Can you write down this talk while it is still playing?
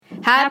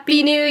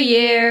Happy New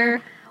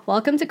Year!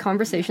 Welcome to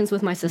Conversations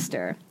with My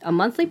Sister, a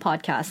monthly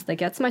podcast that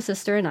gets my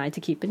sister and I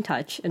to keep in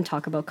touch and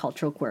talk about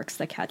cultural quirks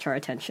that catch our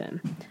attention.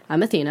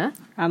 I'm Athena.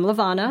 I'm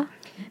Lavana.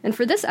 And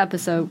for this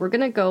episode, we're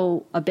going to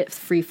go a bit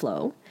free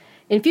flow.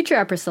 In future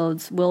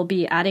episodes, we'll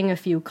be adding a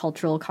few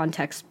cultural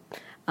context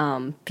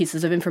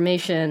pieces of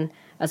information,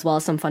 as well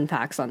as some fun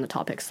facts on the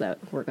topics that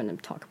we're going to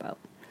talk about.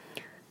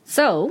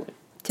 So,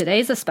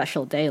 today's a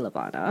special day,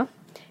 Lavana.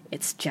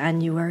 It's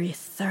January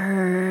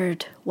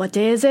 3rd. What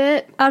day is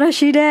it?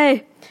 Arashi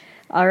Day!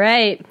 All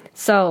right,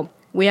 so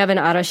we have an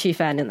Arashi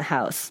fan in the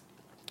house.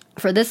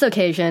 For this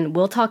occasion,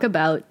 we'll talk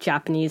about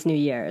Japanese New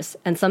Year's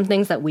and some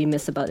things that we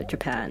miss about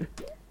Japan.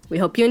 We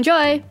hope you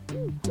enjoy!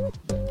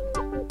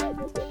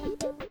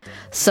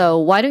 So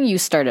why don't you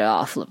start it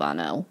off,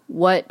 Lavana?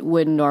 What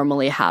would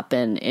normally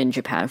happen in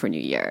Japan for New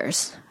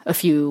Year's? A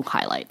few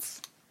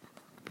highlights.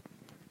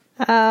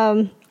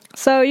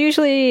 So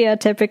usually a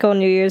typical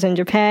New Year's in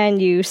Japan,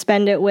 you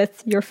spend it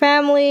with your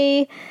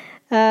family,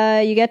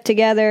 you get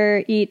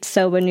together, eat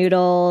soba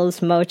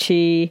noodles,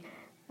 mochi,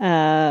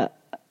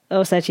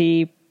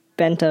 osechi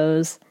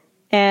bentos,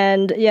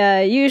 and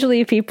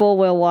usually people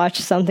will watch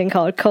something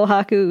called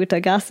Kohaku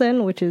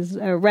Utagassen, which is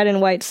a red and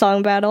white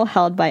song battle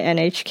held by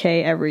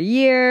NHK every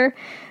year.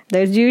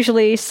 There's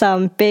usually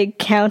some big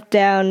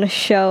countdown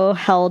show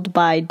held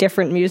by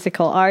different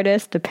musical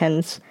artists,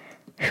 depends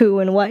who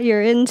and what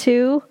you're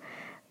into.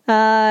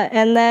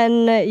 And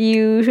then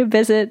you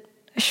visit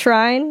a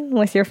shrine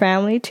with your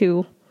family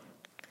to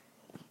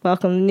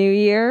welcome the new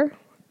year.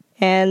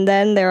 And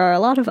then there are a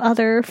lot of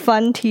other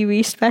fun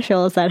TV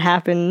specials that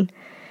happen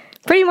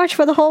pretty much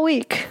for the whole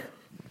week.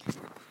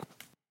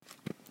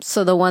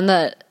 So the one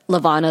that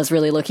Lavana's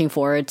really looking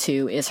forward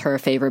to is her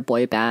favorite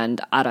boy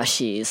band,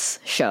 Arashi's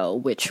show,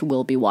 which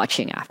we'll be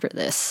watching after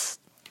this.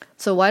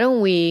 So why don't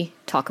we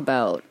talk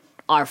about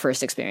our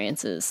first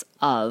experiences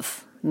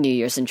of New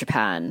Year's in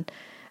Japan?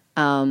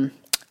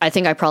 I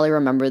think I probably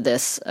remember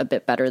this a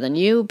bit better than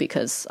you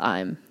because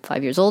I'm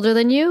 5 years older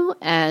than you.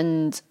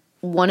 And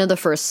one of the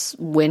first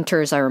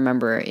winters I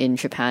remember in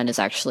Japan is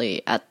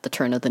actually at the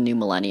turn of the new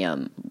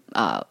millennium,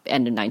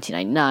 end of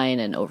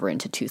 1999 and over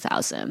into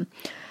 2000.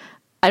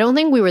 I don't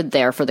think we were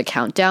there for the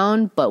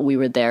countdown, but we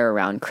were there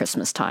around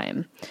Christmas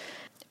time.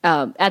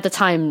 At the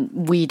time,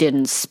 we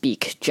didn't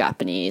speak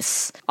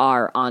Japanese.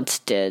 Our aunt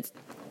did.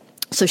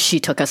 So she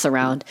took us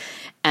around,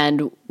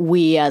 and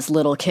we as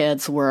little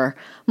kids were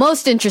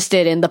most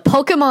interested in the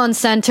Pokemon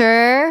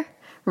Center.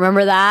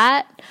 Remember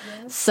that?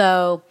 Yeah.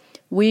 So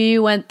we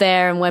went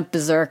there and went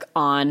berserk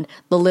on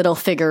the little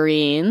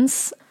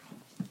figurines.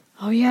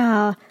 Oh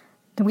yeah,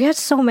 we had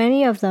so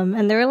many of them,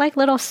 and they were like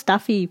little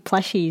stuffy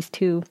plushies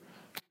too.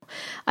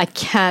 I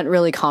can't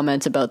really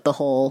comment about the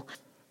whole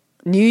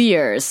New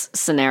Year's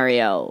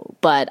scenario,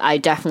 but I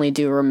definitely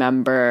do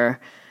remember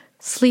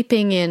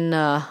sleeping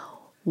in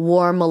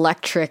warm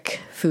electric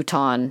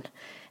futon,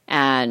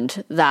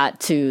 and that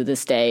to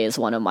this day is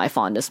one of my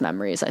fondest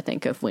memories, I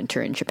think, of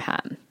winter in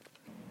Japan.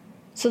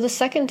 So the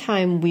second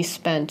time we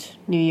spent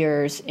New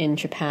Year's in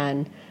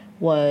Japan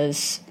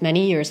was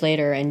many years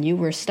later, and you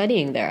were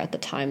studying there at the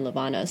time,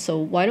 Lavana, so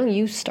why don't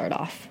you start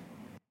off?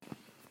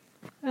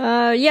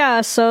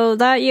 So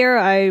that year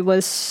I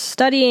was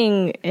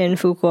studying in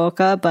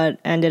Fukuoka, but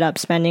ended up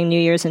spending New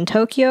Year's in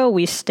Tokyo.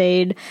 We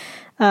stayed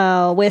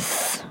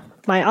with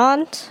my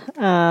aunt,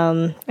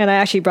 and I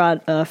actually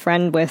brought a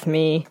friend with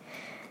me.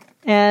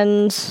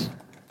 And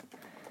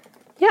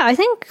I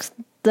think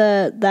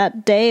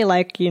that day,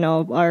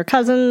 our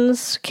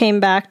cousins came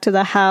back to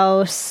the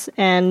house,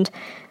 and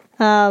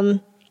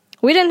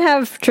we didn't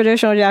have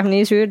traditional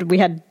Japanese food. We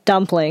had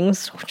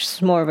dumplings, which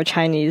is more of a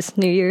Chinese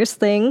New Year's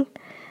thing.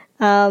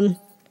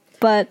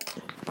 But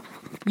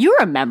you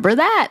remember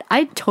that?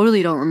 I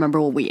totally don't remember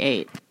what we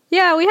ate.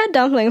 Yeah, we had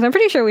dumplings. I'm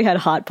pretty sure we had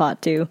hot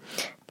pot too.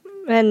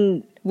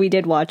 And we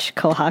did watch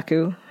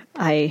Kohaku.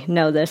 I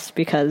know this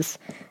because,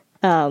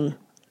 as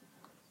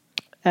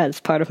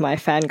part of my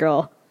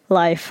fangirl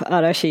life,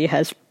 Arashi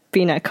has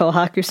been at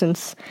Kohaku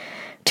since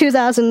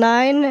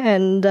 2009.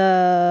 And,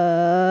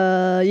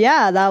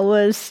 that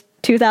was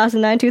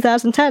 2009,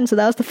 2010. So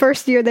that was the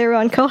first year they were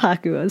on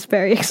Kohaku. It was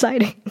very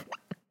exciting.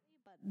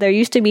 There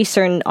used to be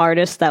certain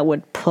artists that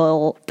would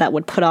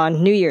put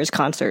on New Year's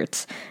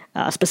concerts,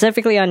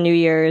 specifically on New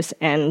Year's,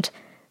 and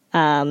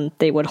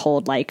they would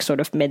hold sort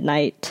of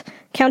midnight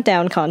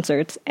countdown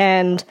concerts.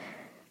 And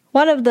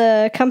one of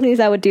the companies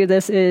that would do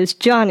this is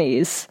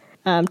Johnny's.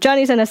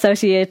 Johnny's and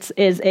Associates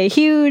is a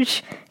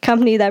huge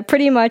company that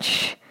pretty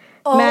much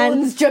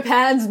owns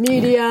Japan's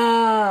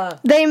media.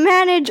 They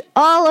manage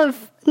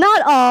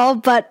not all,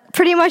 but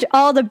pretty much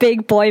all the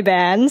big boy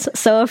bands.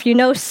 So if you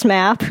know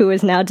SMAP, who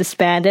is now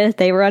disbanded,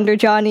 they were under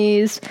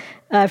Johnny's.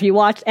 If you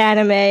watched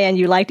anime and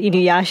you liked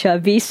Inuyasha,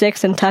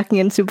 V6 and Taki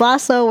and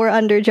Tsubasa were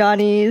under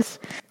Johnny's.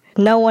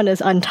 No one is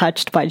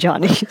untouched by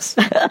Johnny's.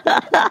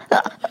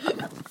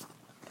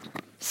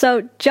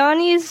 So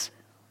Johnny's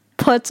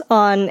puts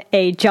on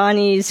a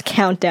Johnny's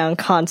Countdown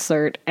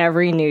concert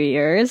every New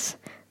Year's.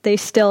 They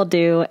still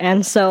do.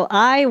 And so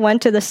I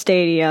went to the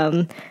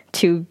stadium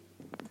to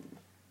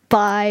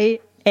buy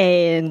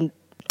an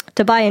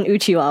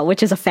uchiwa,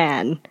 which is a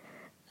fan,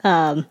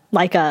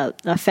 like a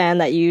fan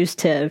that you use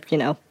to,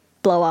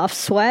 blow off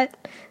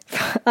sweat.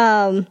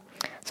 So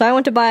I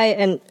went to buy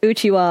an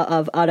uchiwa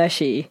of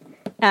Arashi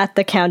at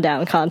the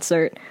Countdown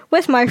concert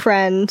with my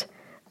friend,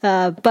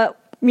 but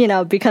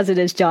because it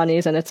is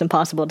Johnny's and it's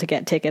impossible to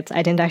get tickets,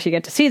 I didn't actually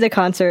get to see the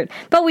concert,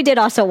 but we did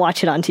also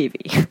watch it on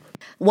TV.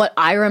 What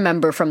I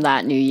remember from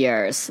that New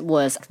Year's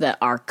was that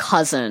our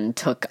cousin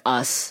took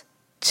us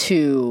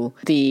to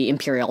the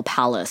Imperial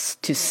Palace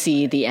to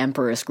see the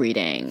Emperor's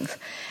Greetings.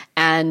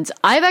 And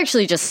I've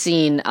actually just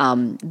seen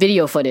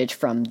video footage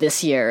from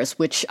this year's,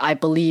 which I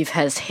believe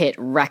has hit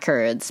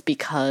records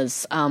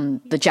because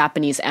the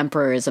Japanese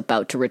emperor is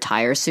about to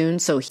retire soon.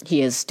 So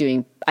he is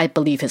doing, I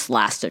believe, his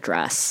last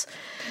address.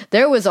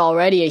 There was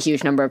already a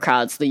huge number of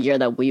crowds the year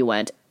that we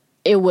went.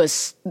 There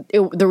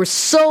were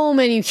so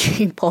many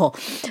people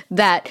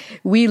that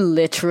we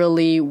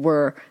literally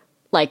were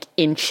like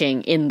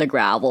inching in the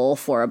gravel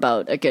for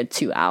about a good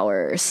 2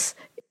 hours.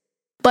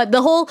 But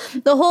the whole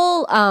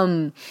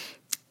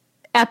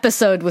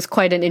episode was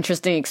quite an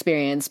interesting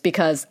experience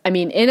because,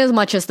 in as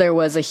much as there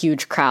was a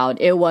huge crowd,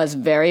 it was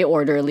very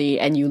orderly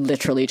and you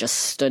literally just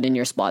stood in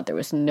your spot. There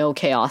was no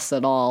chaos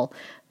at all.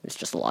 There was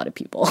just a lot of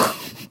people.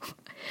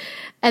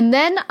 And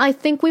then I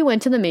think we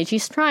went to the Meiji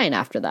Shrine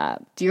after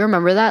that. Do you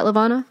remember that,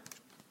 Lavana?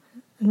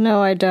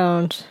 No, I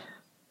don't.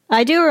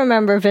 I do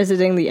remember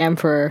visiting the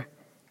Emperor,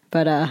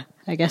 but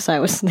I guess I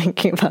was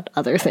thinking about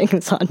other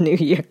things on New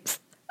Year's.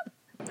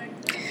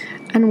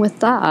 And with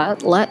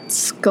that,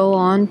 let's go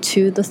on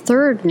to the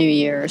third New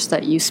Year's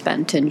that you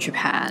spent in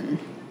Japan.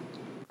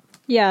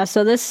 Yeah,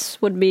 so this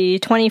would be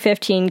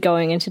 2015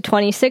 going into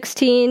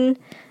 2016.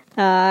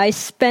 I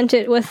spent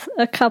it with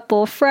a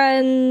couple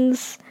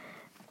friends.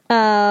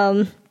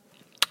 And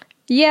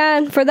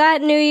for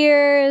that New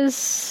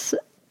Year's,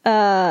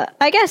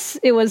 I guess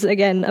it was,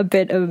 again, a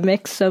bit of a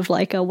mix of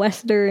like a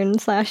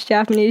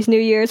Western/Japanese New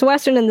Year's.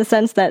 Western in the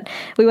sense that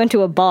we went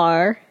to a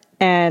bar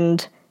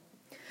and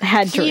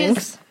had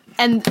drinks.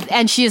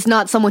 And she is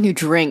not someone who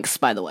drinks,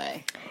 by the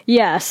way.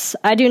 Yes,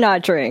 I do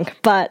not drink,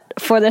 but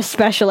for this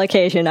special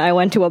occasion, I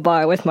went to a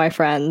bar with my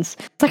friends.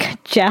 It's like a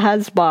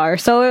jazz bar,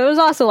 so it was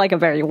also like a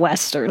very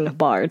Western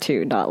bar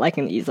too, not like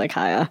an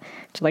izakaya,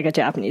 just like a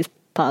Japanese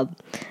pub.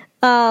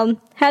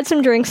 Had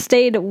some drinks,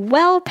 stayed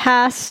well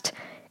past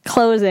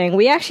closing.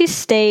 We actually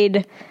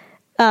stayed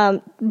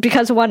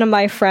because one of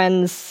my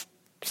friends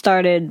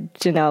started,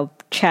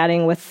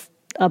 chatting with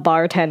a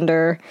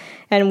bartender,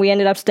 and we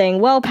ended up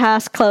staying well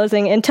past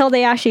closing until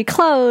they actually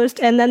closed,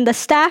 and then the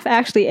staff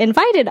actually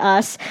invited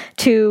us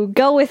to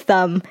go with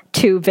them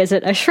to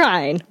visit a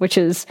shrine, which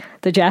is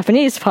the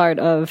Japanese part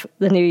of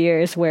the New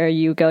Year's, where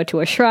you go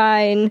to a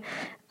shrine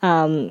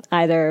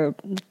either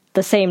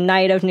the same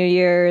night of New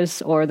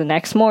Year's or the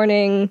next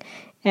morning,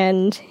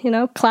 and,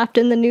 clapped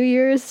in the New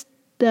Year's,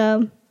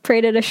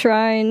 prayed at a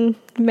shrine,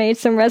 made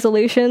some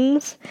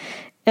resolutions,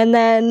 and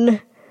then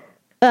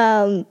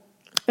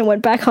and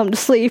went back home to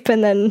sleep,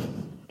 and then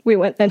we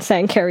went and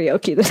sang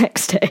karaoke the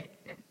next day.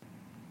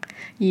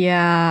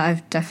 Yeah,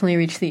 I've definitely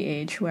reached the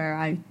age where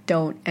I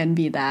don't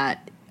envy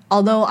that.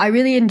 Although I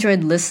really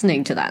enjoyed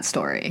listening to that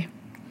story.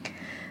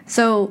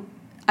 So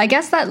I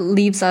guess that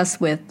leaves us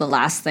with the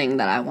last thing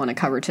that I want to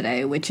cover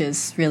today, which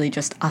is really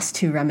just us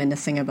two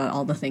reminiscing about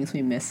all the things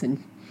we miss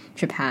in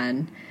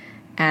Japan.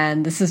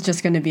 And this is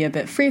just going to be a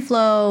bit free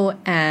flow,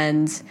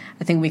 and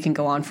I think we can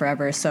go on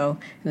forever. So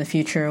in the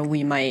future,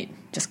 we might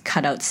just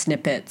cut out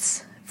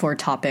snippets for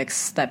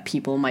topics that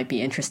people might be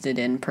interested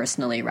in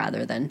personally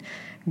rather than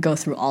go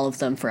through all of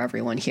them for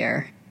everyone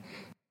here.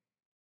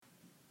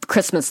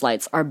 Christmas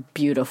lights are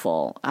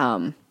beautiful.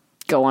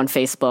 Go on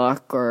Facebook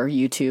or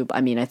YouTube.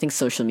 I think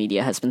social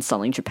media has been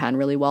selling Japan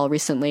really well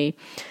recently.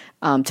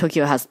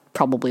 Tokyo has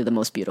probably the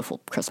most beautiful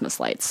Christmas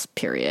lights,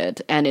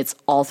 period. And it's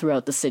all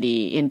throughout the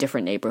city in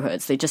different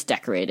neighborhoods. They just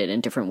decorate it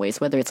in different ways,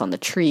 whether it's on the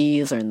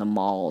trees or in the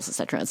malls,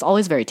 etc. It's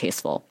always very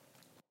tasteful.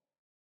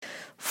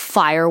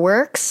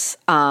 Fireworks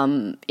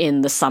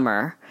in the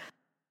summer.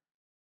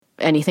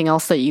 Anything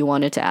else that you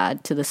wanted to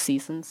add to the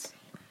seasons?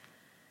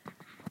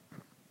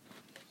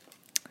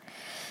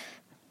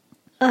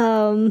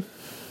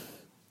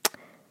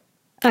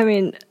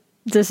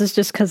 This is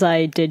just because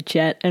I did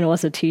JET and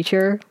was a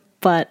teacher,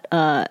 but,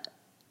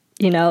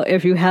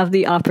 if you have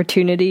the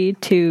opportunity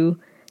to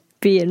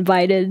be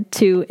invited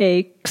to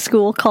a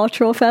school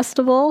cultural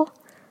festival,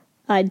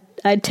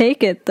 I'd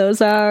take it. Those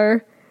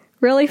are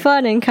really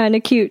fun and kind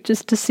of cute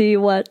just to see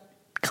what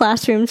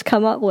classrooms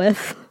come up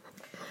with.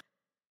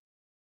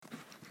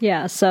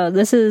 Yeah, so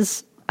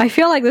I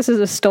feel like this is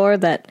a store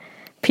that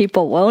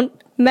people won't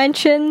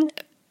mention,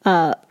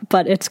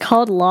 but it's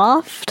called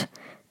Loft,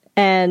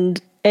 and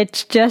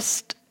it's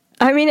just,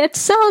 it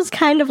sells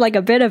kind of like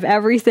a bit of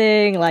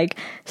everything, like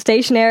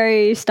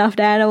stationery, stuffed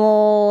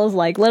animals,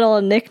 like little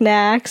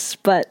knickknacks,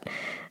 but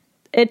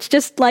it's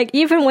just like,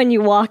 even when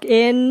you walk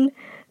in,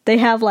 they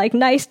have like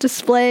nice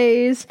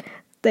displays.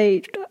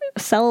 They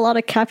sell a lot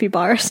of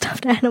capybara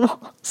stuffed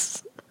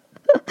animals.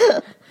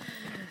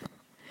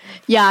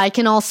 Yeah, I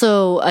can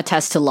also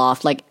attest to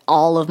Loft. Like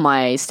all of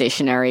my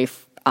stationery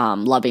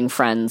loving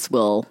friends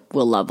will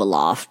love a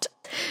Loft.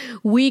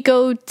 We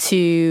go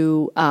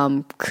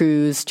to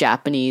cruise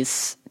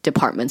Japanese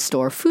department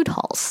store food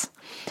halls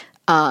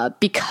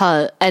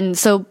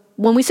so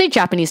when we say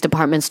Japanese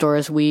department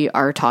stores, we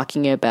are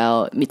talking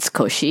about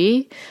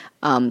Mitsukoshi,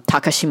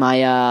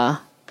 Takashimaya,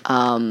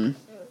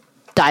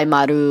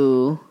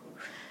 Daimaru.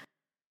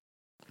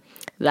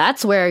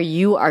 That's where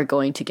you are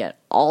going to get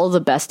all the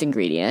best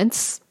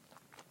ingredients,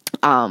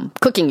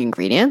 cooking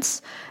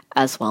ingredients,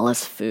 as well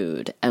as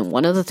food. And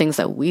one of the things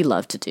that we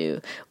love to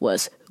do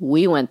was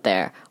we went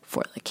there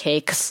for the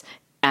cakes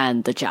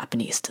and the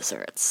Japanese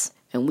desserts.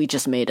 And we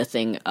just made a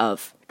thing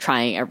of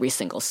trying every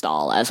single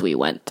stall as we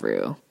went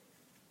through.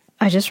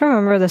 I just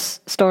remember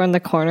this store in the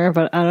corner,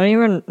 but I don't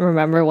even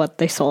remember what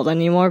they sold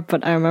anymore.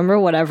 But I remember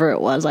whatever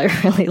it was, I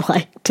really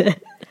liked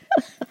it.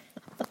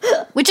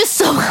 Which is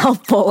so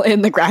helpful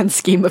in the grand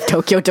scheme of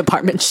Tokyo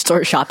department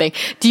store shopping.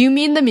 Do you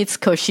mean the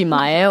Mitsukoshi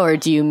Mae, or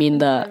do you mean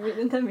the... I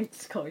mean the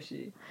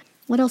Mitsukoshi.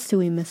 What else do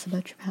we miss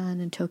about Japan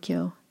and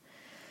Tokyo?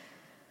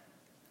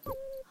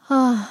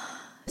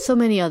 So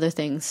many other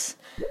things.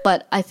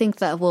 But I think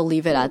that we'll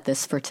leave it at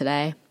this for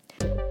today.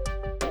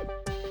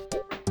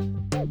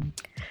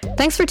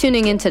 Thanks for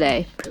tuning in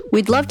today.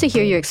 We'd love to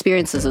hear your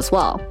experiences as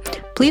well.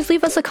 Please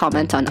leave us a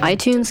comment on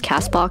iTunes,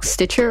 CastBox,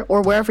 Stitcher,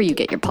 or wherever you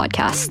get your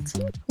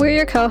podcasts. We're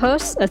your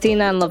co-hosts,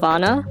 Athena and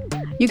Lavana.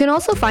 You can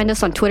also find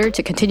us on Twitter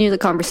to continue the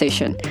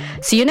conversation.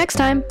 See you next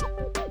time!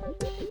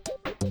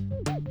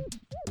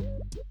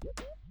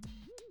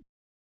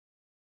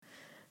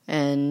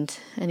 And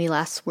any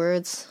last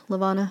words,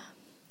 Lavana?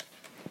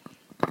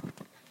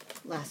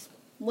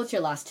 What's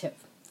your last tip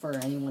for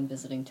anyone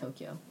visiting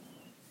Tokyo?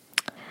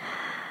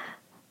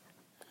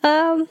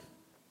 Actually,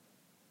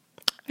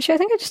 I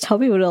think I just tell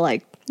people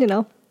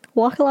to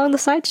walk along the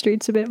side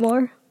streets a bit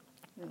more.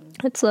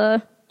 It's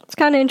kind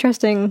of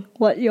interesting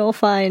what you'll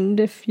find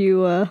if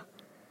you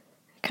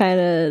kind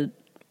of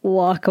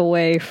walk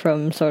away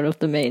from sort of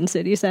the main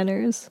city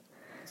centers.